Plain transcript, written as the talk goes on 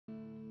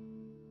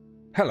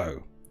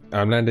Hello,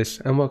 I'm Landis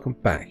and welcome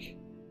back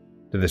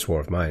to this war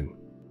of mine.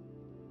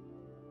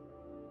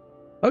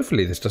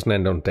 Hopefully this doesn't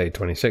end on day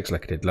 26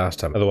 like it did last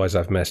time, otherwise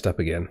I've messed up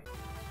again.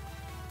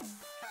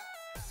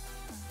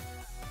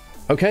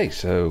 Okay,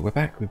 so we're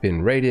back, we've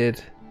been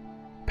raided.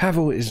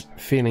 Pavel is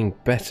feeling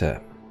better.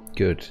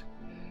 Good.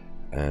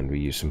 And we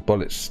use some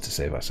bullets to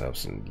save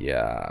ourselves and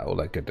yeah, all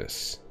that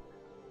goodness.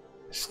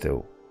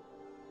 Still,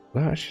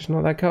 well, actually it's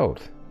not that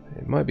cold.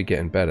 It might be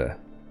getting better.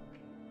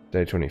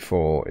 Day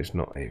 24 is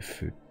not a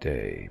food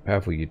day.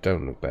 Pavel, you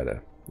don't look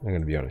better. I'm going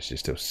to be honest, you're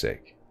still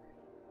sick.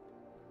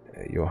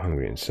 You're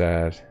hungry and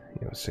sad.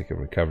 You're sick and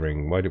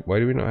recovering. Why do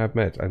we not have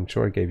meds? I'm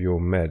sure I gave you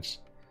all meds.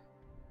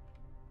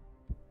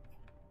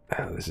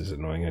 Oh, this is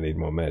annoying. I need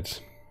more meds.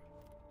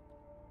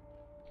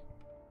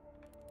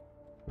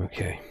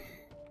 Okay.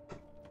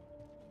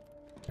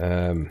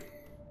 Yeah,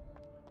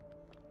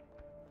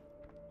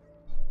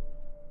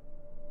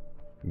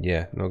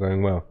 not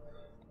going well.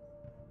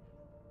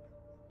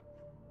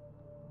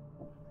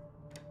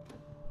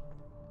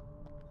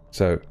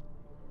 So,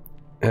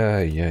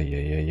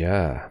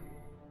 yeah.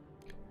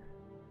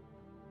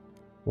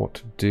 What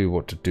to do. We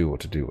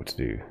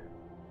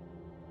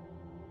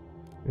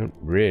don't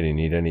really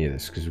need any of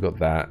this because we've got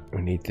that.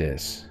 We need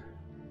this.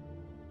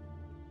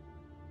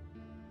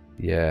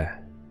 Yeah.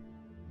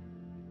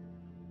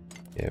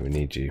 Yeah, we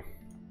need you.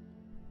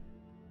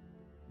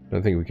 I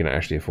don't think we can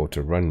actually afford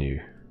to run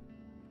you.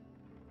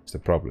 It's the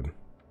problem.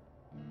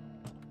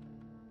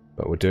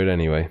 But we'll do it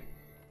anyway.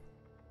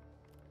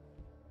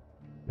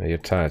 Now you're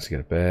tired, to go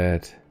to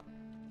bed.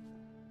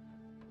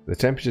 The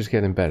temperature's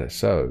getting better,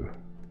 so...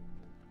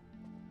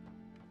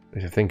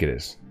 I think it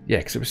is. Yeah,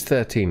 because it was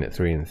 13 at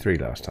 3 and 3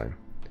 last time.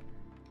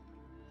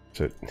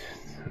 So,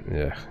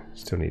 yeah,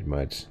 still need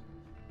meds.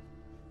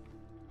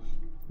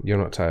 You're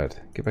not tired.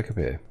 Get back up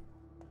here.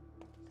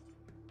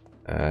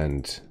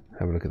 And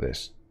have a look at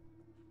this.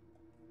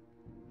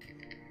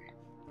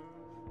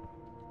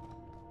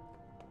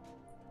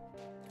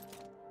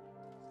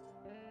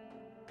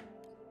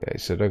 Okay,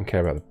 so don't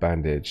care about the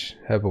bandage.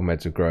 Herbal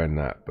meds are growing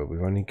that, but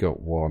we've only got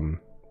one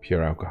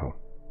pure alcohol.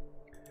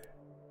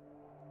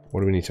 What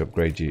do we need to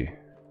upgrade you?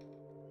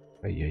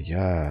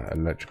 Yeah,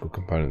 electrical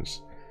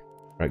components.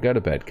 Right, go to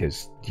bed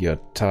because you're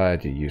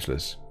tired, you're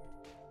useless.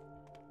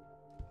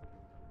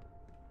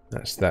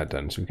 That's that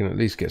done, so we can at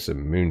least get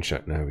some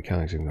moonshine. No, we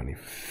can't, actually. We haven't got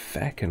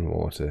any feckin'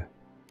 water.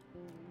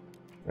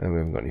 And we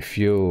haven't got any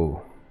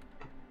fuel.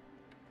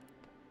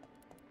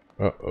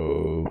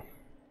 Uh-oh.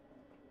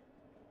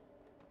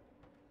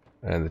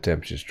 And the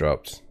temperature's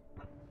dropped.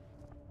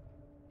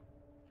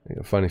 I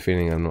got a funny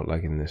feeling I'm not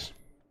liking this.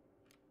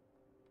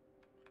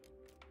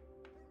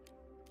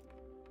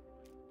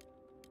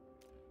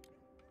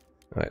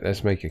 Alright,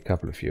 let's make a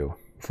couple of fuel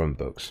from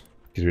books.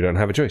 Because we don't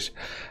have a choice.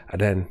 And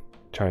then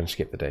try and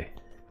skip the day.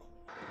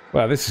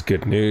 Well, this is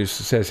good news.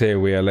 It says here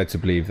we are led to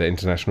believe that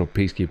international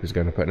peacekeepers are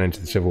going to put an end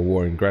to the civil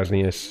war in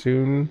Grozny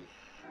soon.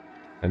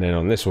 And then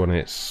on this one,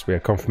 we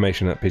have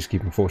confirmation that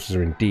peacekeeping forces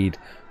are indeed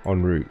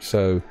en route.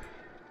 So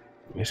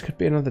this could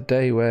be another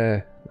day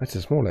where... That's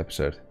a small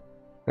episode.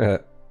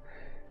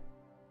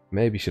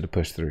 Maybe should have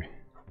pushed through.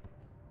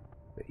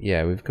 But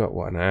yeah, we've got,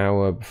 what, an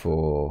hour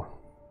before...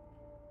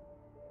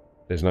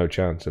 There's no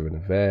chance of an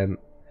event.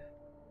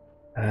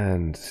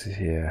 And,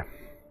 yeah.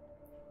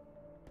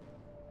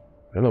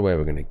 I don't know where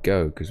we're going to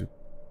go, because...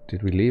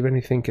 Did we leave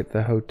anything at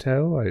the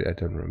hotel? I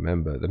don't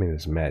remember. I mean,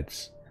 there's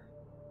meds.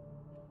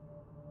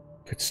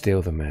 Could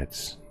steal the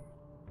meds.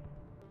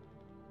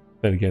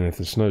 Then again, if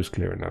the snow's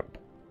clearing up.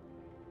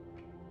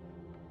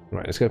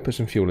 Right, let's go put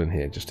some fuel in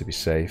here, just to be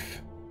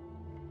safe.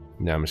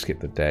 Now I'm going to skip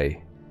the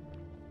day.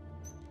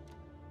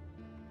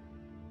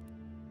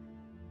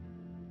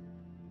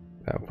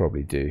 That'll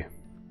probably do.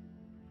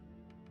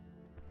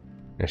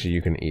 Actually,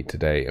 you can eat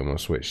today and we'll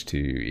switch to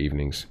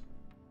evenings.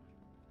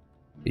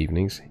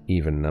 Evenings?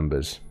 Even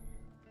numbers.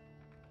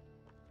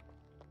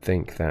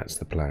 Think that's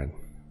the plan.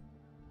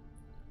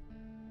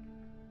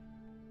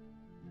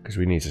 Because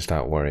we need to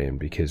start worrying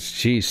because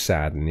she's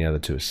sad and the other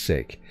two are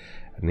sick.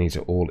 And these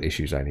are all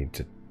issues I need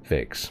to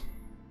fix.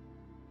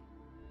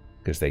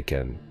 Because they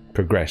can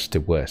progress to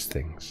worse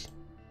things.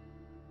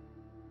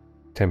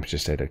 Temperature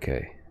stayed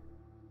okay.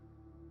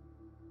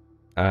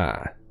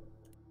 Ah.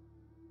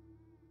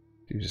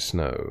 Due to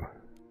snow.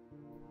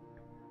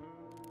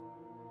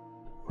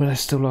 Well, there's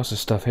still lots of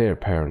stuff here,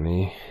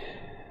 apparently.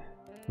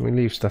 We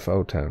leave stuff at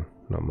Old Town.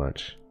 Not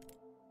much.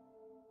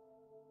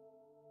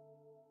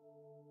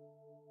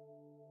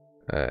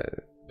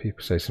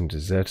 People say some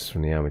deserters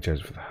from the army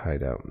chose for the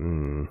hideout.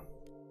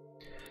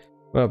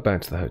 Well,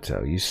 back to the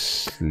hotel. You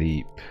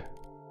sleep.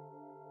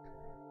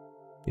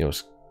 Yeah,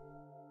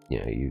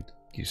 you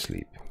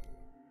sleep.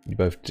 You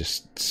both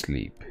just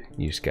sleep.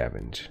 You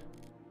scavenge.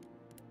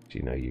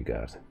 You know you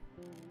got.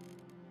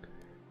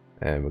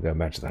 And we're going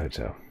back to the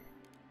hotel.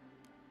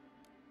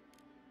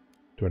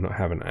 Do I not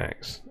have an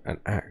axe? An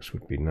axe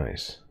would be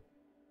nice.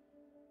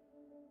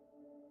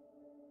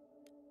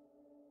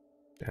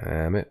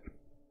 Damn it.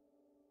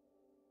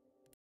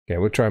 Okay,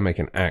 we'll try and make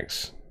an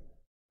axe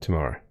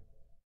tomorrow.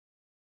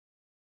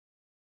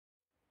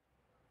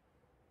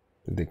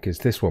 Because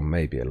this one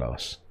may be a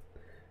loss.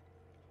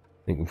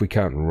 I think if we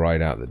can't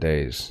ride out the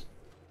days...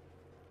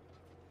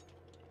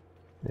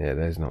 Yeah,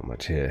 there's not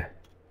much here.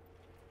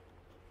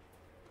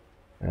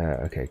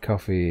 Okay,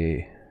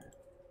 coffee...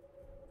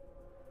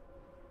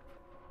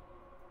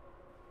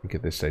 I think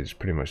at this stage it's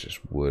pretty much just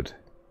wood.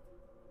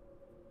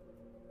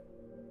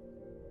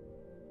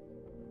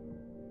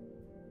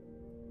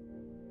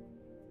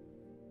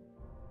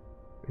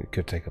 It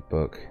could take a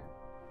book.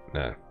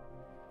 No.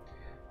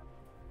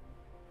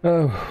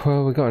 Oh,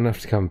 well, we got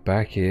enough to come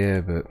back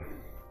here, but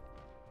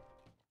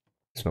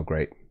it's not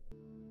great.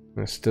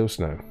 There's still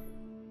snow.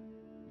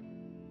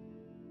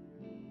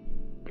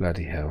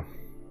 Bloody hell.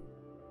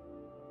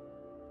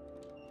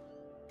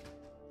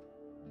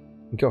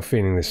 I got a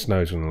feeling this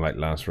snow's gonna like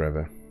last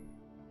forever.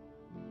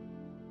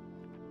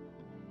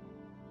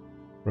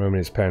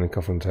 Roman is pounding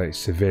cough on tape,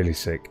 severely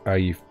sick. Are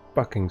you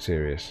fucking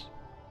serious?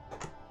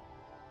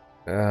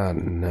 Oh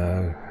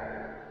no.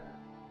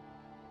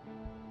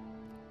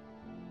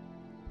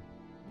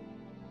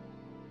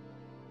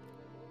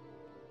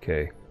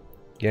 Okay,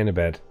 get into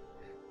bed.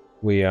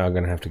 We are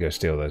going to have to go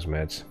steal those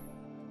meds.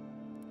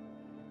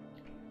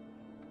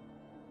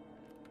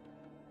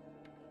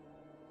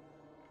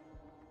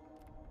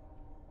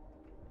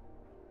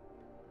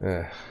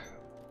 Yeah,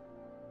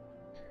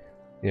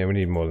 we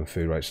need more than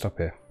food. Right, stop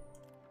here.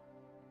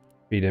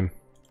 Feed him.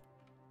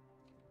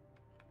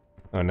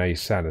 Oh, now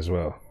he's sad as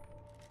well.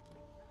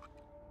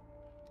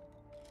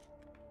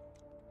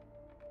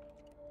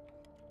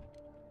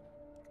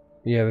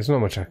 Yeah, there's not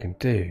much I can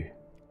do.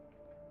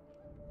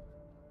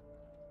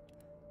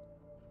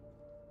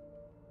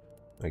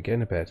 Right, get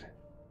into bed.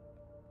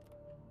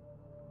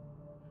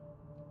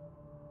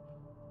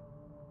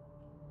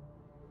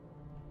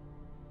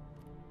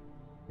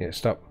 Yeah,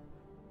 stop.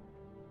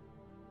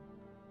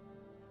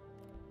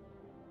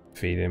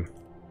 Feed him.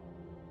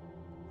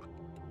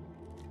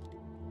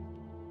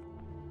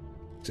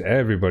 So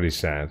everybody's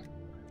sad.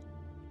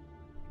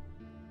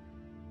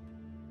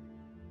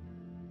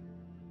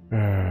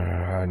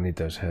 I need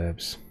those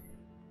herbs.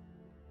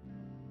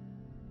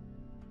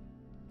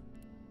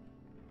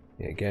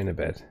 Yeah, get into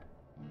bed.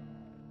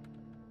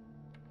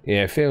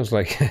 Yeah, it feels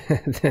like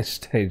at this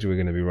stage we're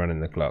going to be running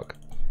the clock.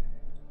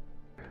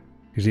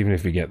 Because even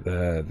if we get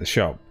the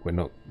shop, we're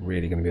not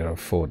really going to be able to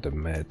afford the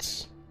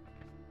meds.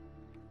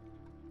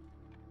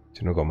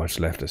 So not got much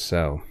left to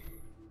sell.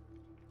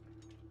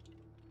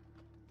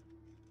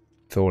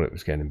 Thought it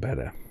was getting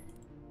better.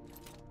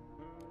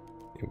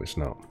 It was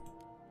not.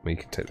 We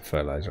can take the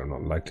fertilizer, I'm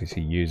not likely to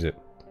use it.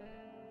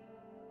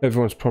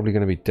 Everyone's probably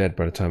going to be dead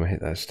by the time I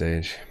hit that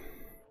stage.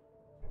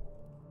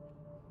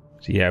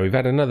 So yeah, we've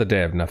had another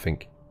day of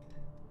nothing.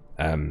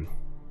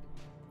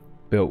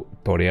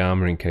 Built body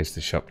armor in case the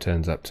shop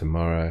turns up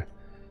tomorrow.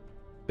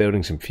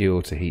 Building some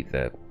fuel to heat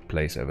the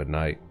place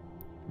overnight.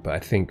 But I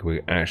think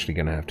we're actually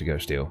going to have to go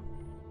steal.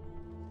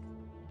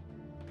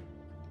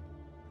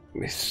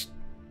 It's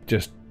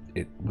just,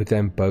 with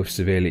them both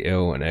severely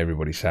ill and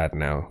everybody sad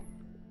now.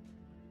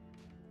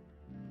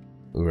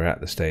 We're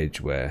at the stage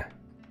where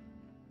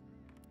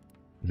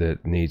the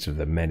needs of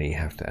the many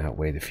have to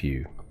outweigh the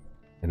few.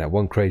 And that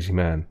one crazy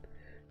man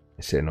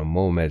is sitting on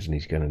more meds than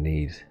he's going to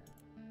need.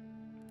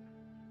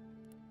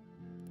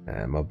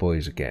 My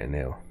boys are getting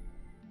ill.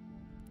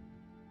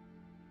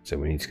 So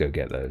we need to go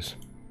get those.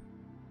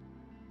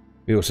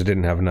 We also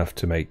didn't have enough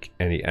to make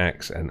any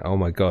axe, and oh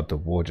my god, the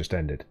war just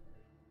ended.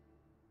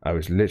 I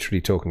was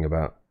literally talking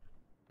about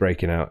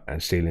breaking out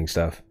and stealing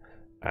stuff,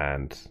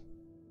 and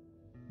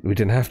we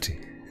didn't have to.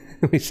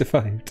 We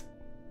survived.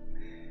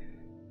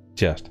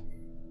 Just.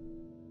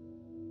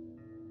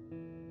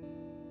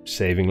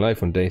 Saving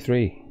life on day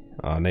 3.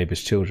 Our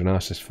neighbour's children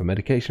asked us for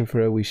medication for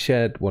her. We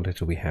shared what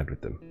little we had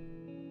with them,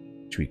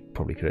 which we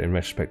probably could have in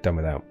retrospect done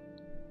without.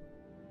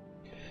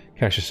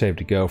 Casher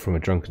saved a girl from a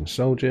drunken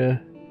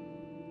soldier.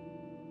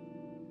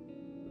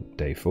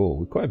 Day 4.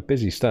 We're quite a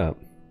busy start.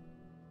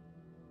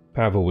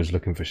 Pavel was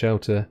looking for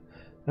shelter,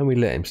 and we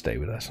let him stay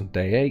with us on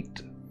day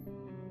 8.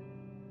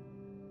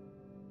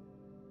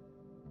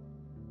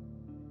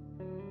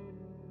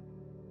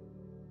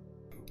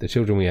 The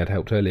children we had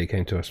helped earlier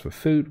came to us for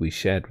food. We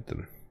shared with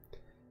them.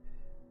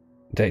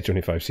 Day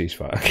 25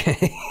 ceasefire.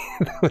 Okay,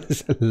 that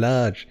was a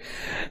large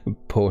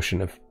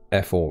portion of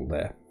F all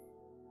there.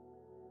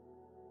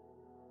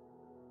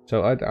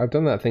 So I've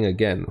done that thing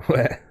again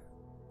where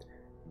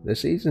the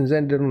season's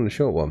ended on a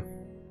short one.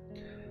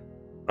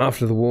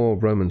 After the war,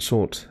 Roman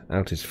sought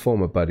out his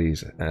former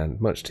buddies and,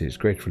 much to his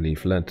great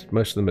relief, learnt that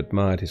most of them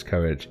admired his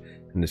courage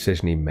and the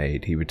decision he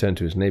made. He returned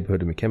to his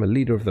neighbourhood and became a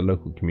leader of the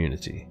local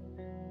community.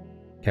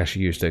 Kasia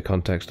used her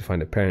contacts to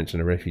find her parents in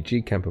a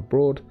refugee camp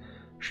abroad.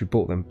 She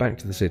brought them back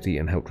to the city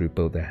and helped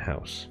rebuild their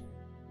house.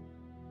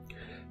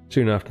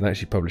 Soon after that,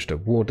 she published a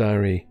war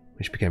diary,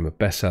 which became a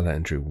bestseller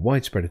and drew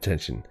widespread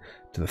attention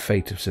to the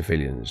fate of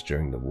civilians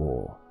during the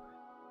war.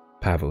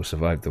 Pavel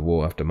survived the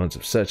war after months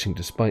of searching.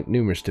 Despite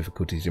numerous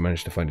difficulties, he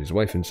managed to find his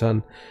wife and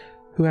son,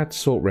 who had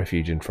sought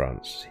refuge in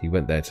France. He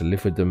went there to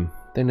live with them.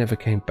 They never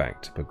came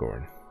back to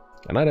Pagoran,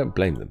 and I don't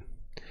blame them.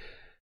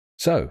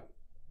 So,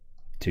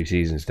 2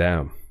 seasons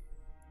down.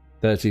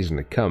 3rd season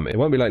to come. It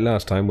won't be like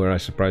last time where I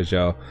surprised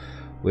y'all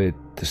with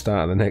the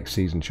start of the next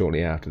season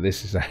shortly after.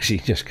 This is actually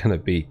just going to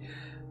be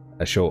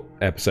a short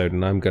episode,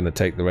 and I'm going to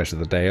take the rest of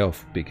the day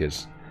off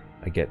because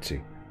I get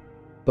to.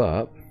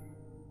 But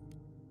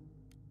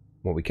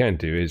what we can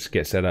do is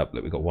get set up.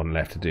 Look, we've got 1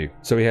 left to do.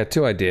 So we had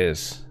 2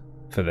 ideas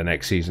for the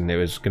next season. There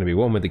was going to be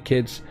one with the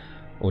kids,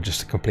 or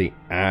just a complete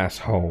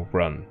asshole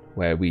run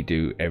where we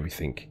do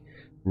everything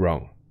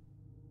wrong.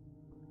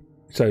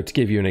 So to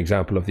give you an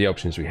example of the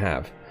options we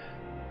have,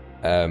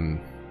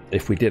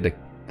 if we did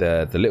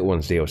the Little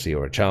Ones DLC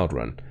or a child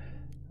run,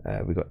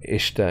 we got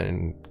Ishta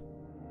and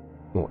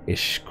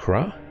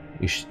Iskra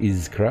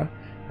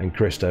and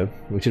Christo,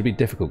 which would be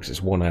difficult because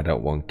it's 1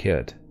 adult, 1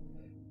 kid.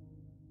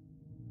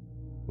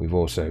 We've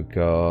also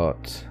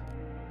got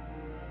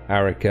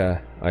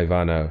Arika,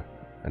 Ivano,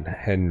 and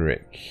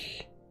Henrik.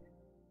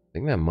 I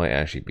think that might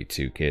actually be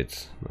 2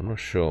 kids. I'm not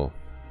sure.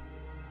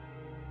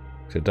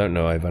 So I don't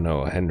know Ivano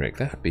or Henrik.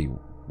 That'd be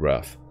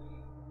rough.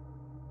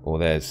 Or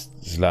there's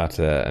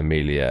Zlata,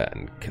 Amelia,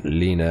 and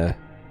Kalina,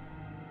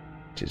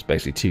 which is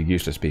basically 2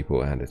 useless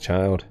people and a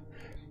child.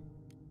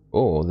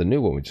 Or the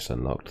new one we just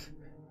unlocked,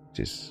 which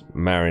is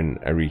Marin,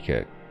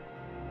 Arika,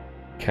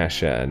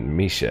 Kasha, and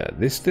Misha.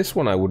 This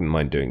one I wouldn't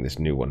mind doing, this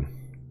new one.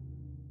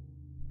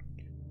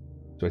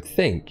 So I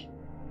think,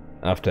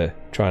 after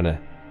trying to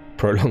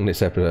prolong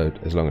this episode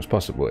as long as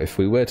possible, if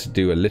we were to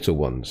do a Little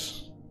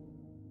Ones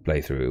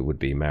playthrough, it would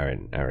be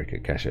Marin,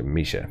 Arika, Kasha,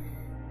 Misha.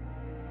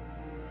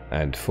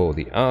 And for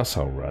the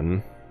arsehole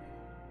run,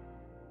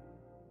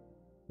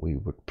 we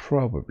would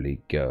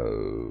probably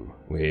go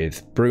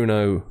with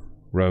Bruno,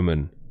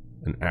 Roman,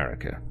 and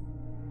Arika.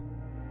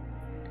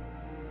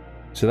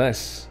 So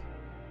that's...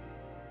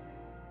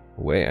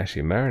 Wait,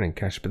 actually, Marin and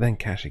Kasha, but then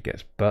Kasha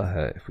gets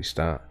butthurt if we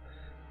start.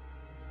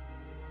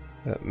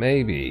 But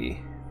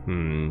maybe...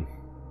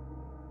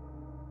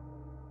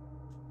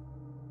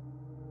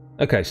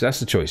 Okay, so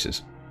that's the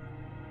choices.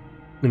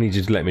 I need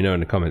you to let me know in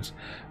the comments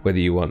whether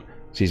you want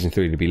Season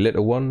 3 to be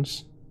Little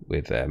Ones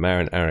with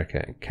Marin,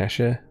 Arika, and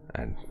Kasha,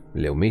 and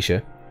Lil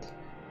Misha,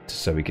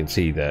 so we can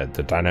see the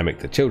dynamic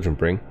the children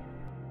bring,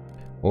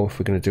 or if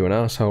we're going to do an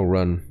arsehole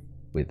run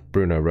with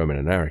Bruno, Roman,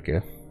 and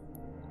Arika.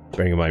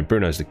 Bearing in mind,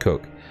 Bruno's the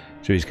cook,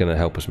 so he's going to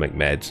help us make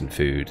meds and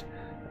food,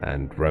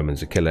 and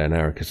Roman's a killer and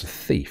Arika's a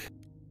thief.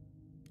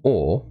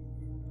 Or,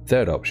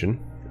 3rd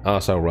option,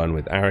 arsehole run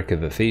with Arika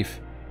the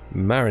thief,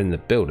 Marin the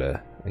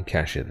builder, and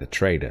Kasha the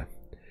trader.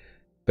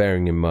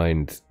 Bearing in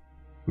mind,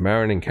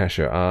 Marin and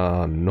Kasha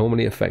are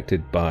normally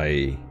affected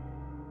by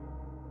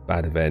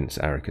bad events,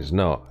 Arika's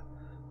not.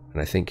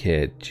 And I think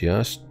here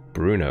just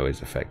Bruno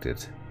is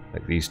affected.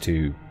 Like these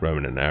 2,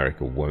 Roman and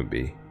Arika, won't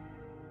be.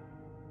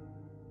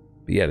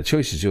 But yeah, the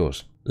choice is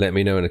yours. Let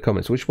me know in the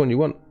comments which one you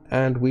want,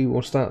 and we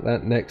will start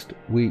that next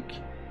week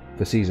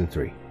for Season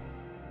 3.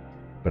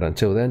 But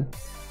until then,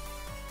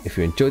 if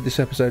you enjoyed this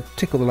episode,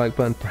 tickle the like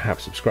button,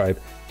 perhaps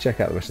subscribe, check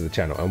out the rest of the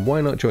channel, and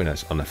why not join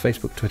us on the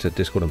Facebook, Twitter,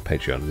 Discord, and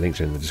Patreon.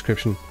 Links are in the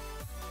description.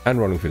 And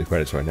rolling through the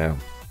credits right now.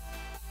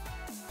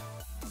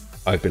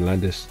 I've been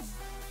Landis.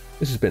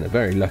 This has been a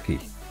very lucky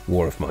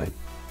war of mine.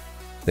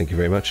 Thank you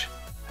very much,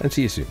 and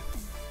see you soon.